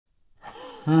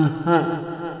Hey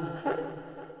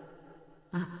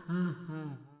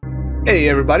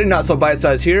everybody,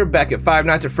 NotSoBiteSize here, back at Five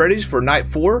Nights at Freddy's for night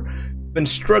 4. Been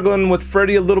struggling with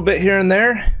Freddy a little bit here and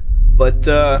there, but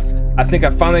I think I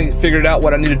finally figured out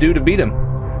what I need to do to beat him.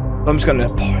 So I'm just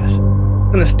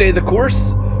gonna stay the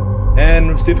course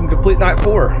and see if we can complete night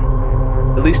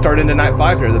 4. At least start into night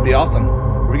 5 here, that'd be awesome.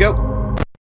 Here we go.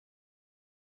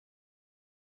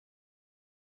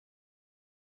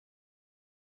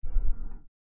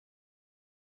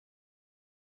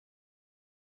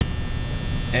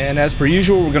 And as per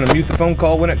usual, we're going to mute the phone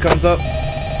call when it comes up.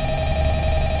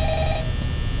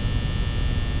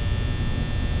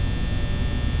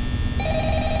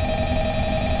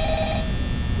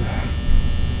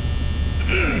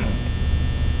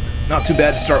 Not too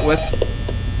bad to start with.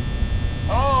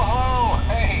 Oh, hello.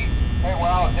 Hey,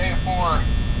 wow, day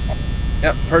 4.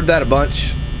 Yep, heard that a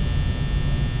bunch.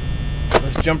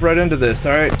 Let's jump right into this,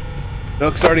 alright.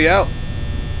 Duck's already out.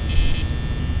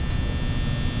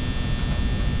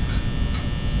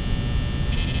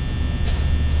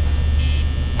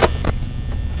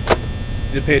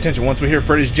 Need to pay attention. Once we hear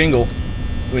Freddy's jingle,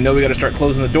 we know we got to start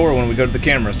closing the door when we go to the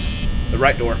cameras. The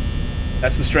right door.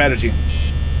 That's the strategy.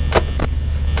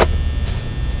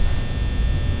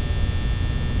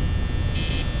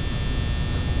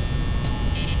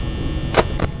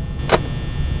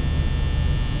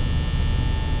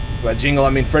 By jingle,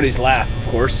 I mean Freddy's laugh,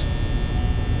 of course.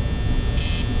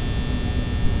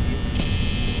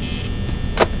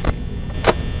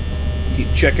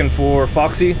 Keep checking for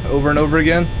Foxy over and over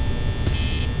again.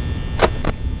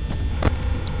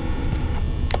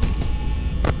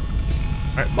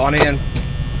 Alright, Bonnie and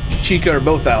Chica are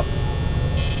both out.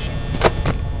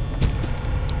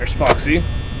 There's Foxy.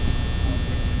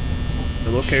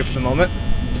 Still okay for the moment.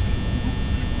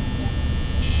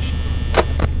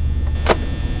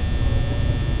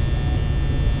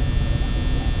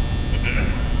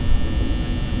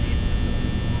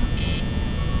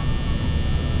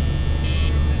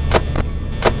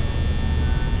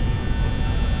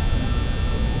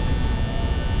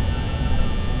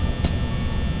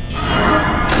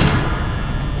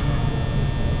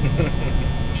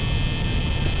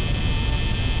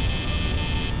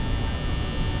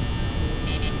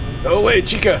 Go away,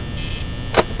 Chica!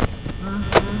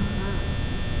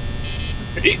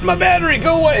 You're eating my battery,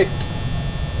 go away!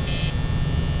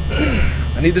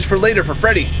 I need this for later, for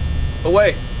Freddy. Go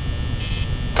away.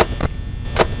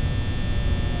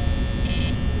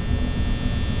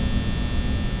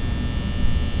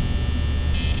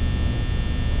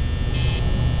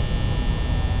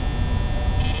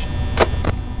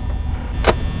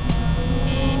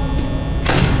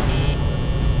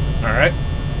 Alright.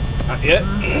 Not yet.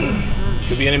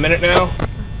 Could be any minute now.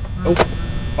 Oh,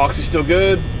 Foxy's still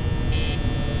good.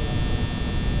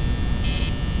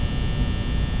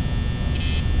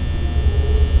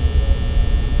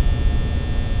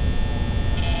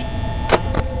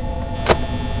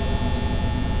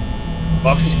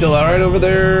 Foxy's still alright over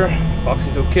there.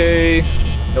 Foxy's okay.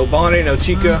 No Bonnie, no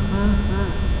Chica.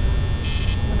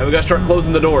 And we gotta start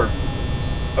closing the door.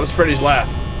 That was Freddy's laugh.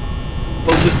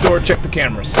 Close this door, check the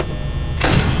cameras.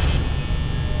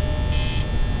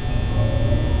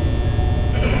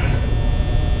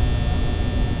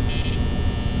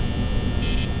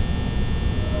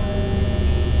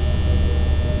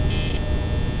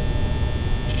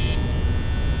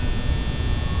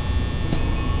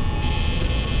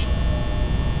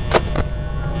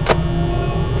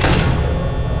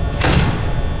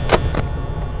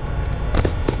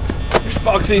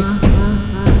 Foxy.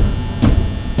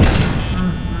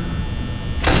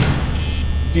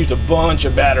 Used a bunch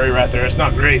of battery right there. It's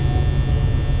not great.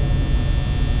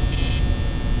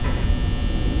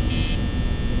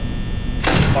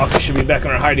 Foxy should be back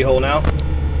in our hidey hole now.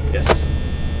 Yes.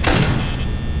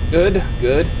 Good,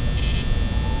 good.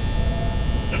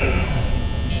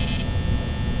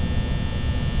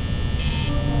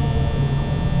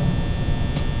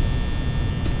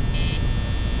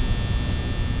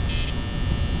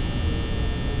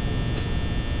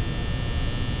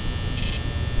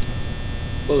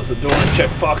 Close the door and check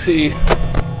Foxy.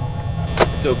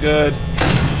 Still good.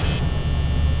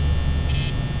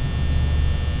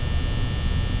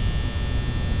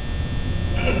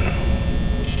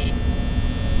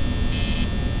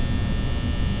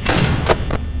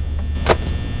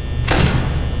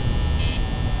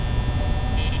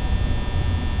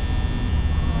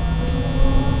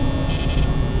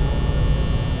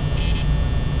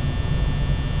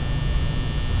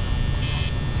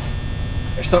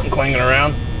 There's something clanging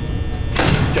around.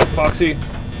 Check Foxy.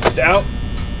 He's out.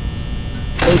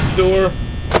 Close the door.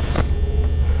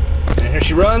 And And here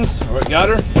she runs. All right, got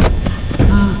her.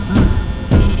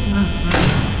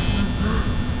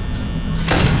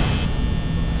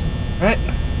 All right.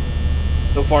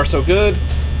 So far, so good.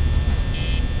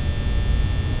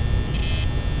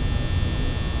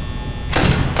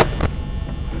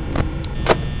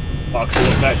 Foxy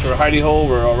went back to her hidey hole.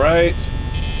 We're all right.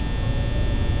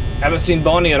 Haven't seen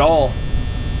Bonnie at all.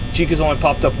 Chica's only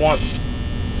popped up once.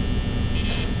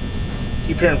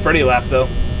 Keep hearing Freddy laugh though.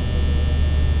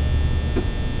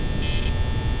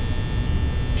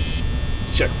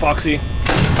 Let's check Foxy.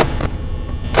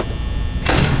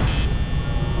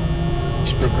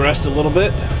 She's progressed a little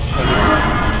bit.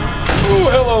 Oh,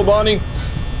 hello, Bonnie.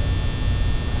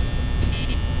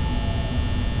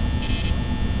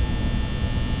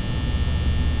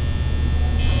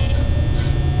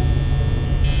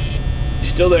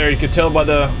 Still there, you can tell by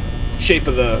the shape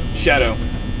of the shadow.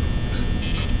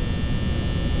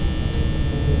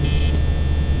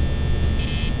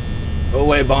 Go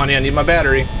away, Bonnie, I need my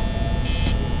battery.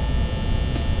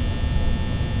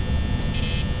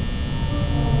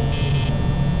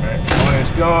 Alright, Bonnie's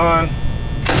gone.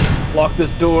 Lock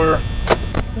this door.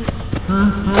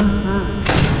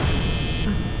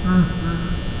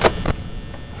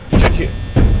 Check here.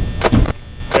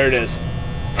 There it is.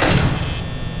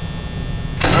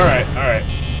 Alright, alright.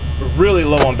 We're really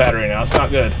low on battery now. It's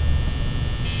not good.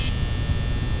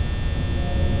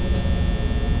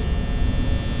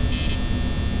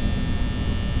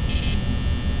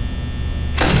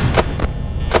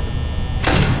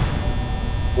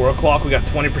 Four o'clock, we got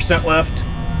 20% left.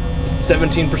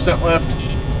 17% left.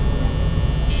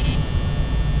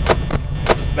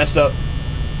 Messed up.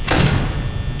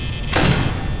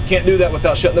 Can't do that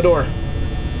without shutting the door.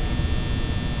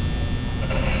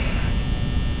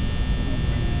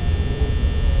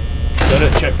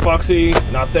 Good, check Foxy.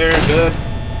 Not there, good.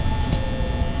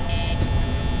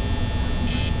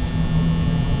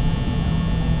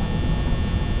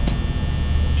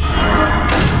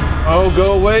 Oh,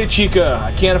 go away, Chica.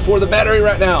 I can't afford the battery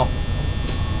right now.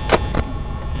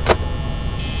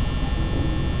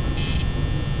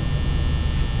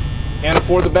 Can't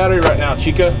afford the battery right now,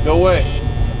 Chica. Go away.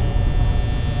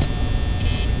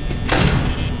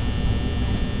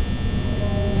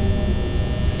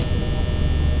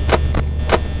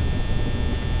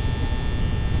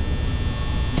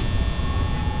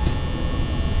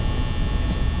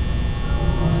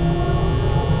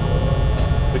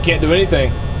 We can't do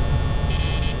anything.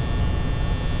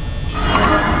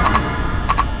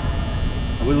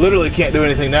 We literally can't do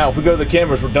anything now. If we go to the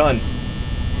cameras, we're done.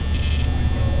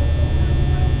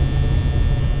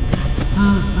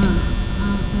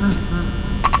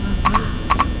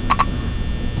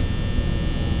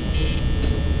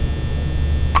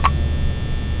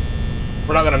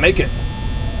 We're not gonna make it.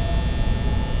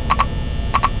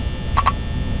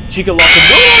 Chica locked the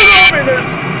door. Oh, man, there's...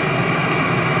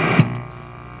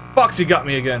 Foxy got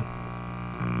me again.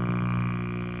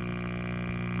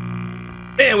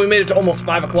 Man, we made it to almost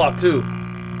 5 o'clock too.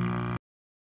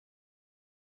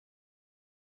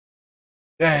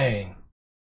 Dang.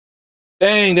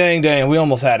 Dang, dang, dang. We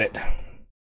almost had it.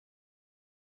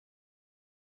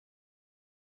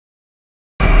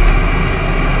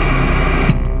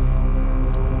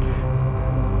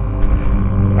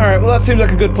 Alright, well that seems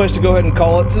like a good place to go ahead and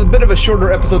call it. It's a bit of a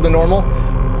shorter episode than normal,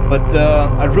 but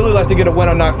I'd really like to get a win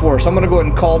on night 4, so I'm going to go ahead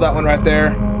and call that one right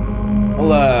there.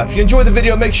 Well, if you enjoyed the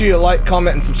video, make sure you like,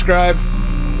 comment, and subscribe.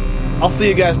 I'll see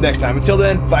you guys next time. Until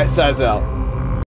then, bite size out.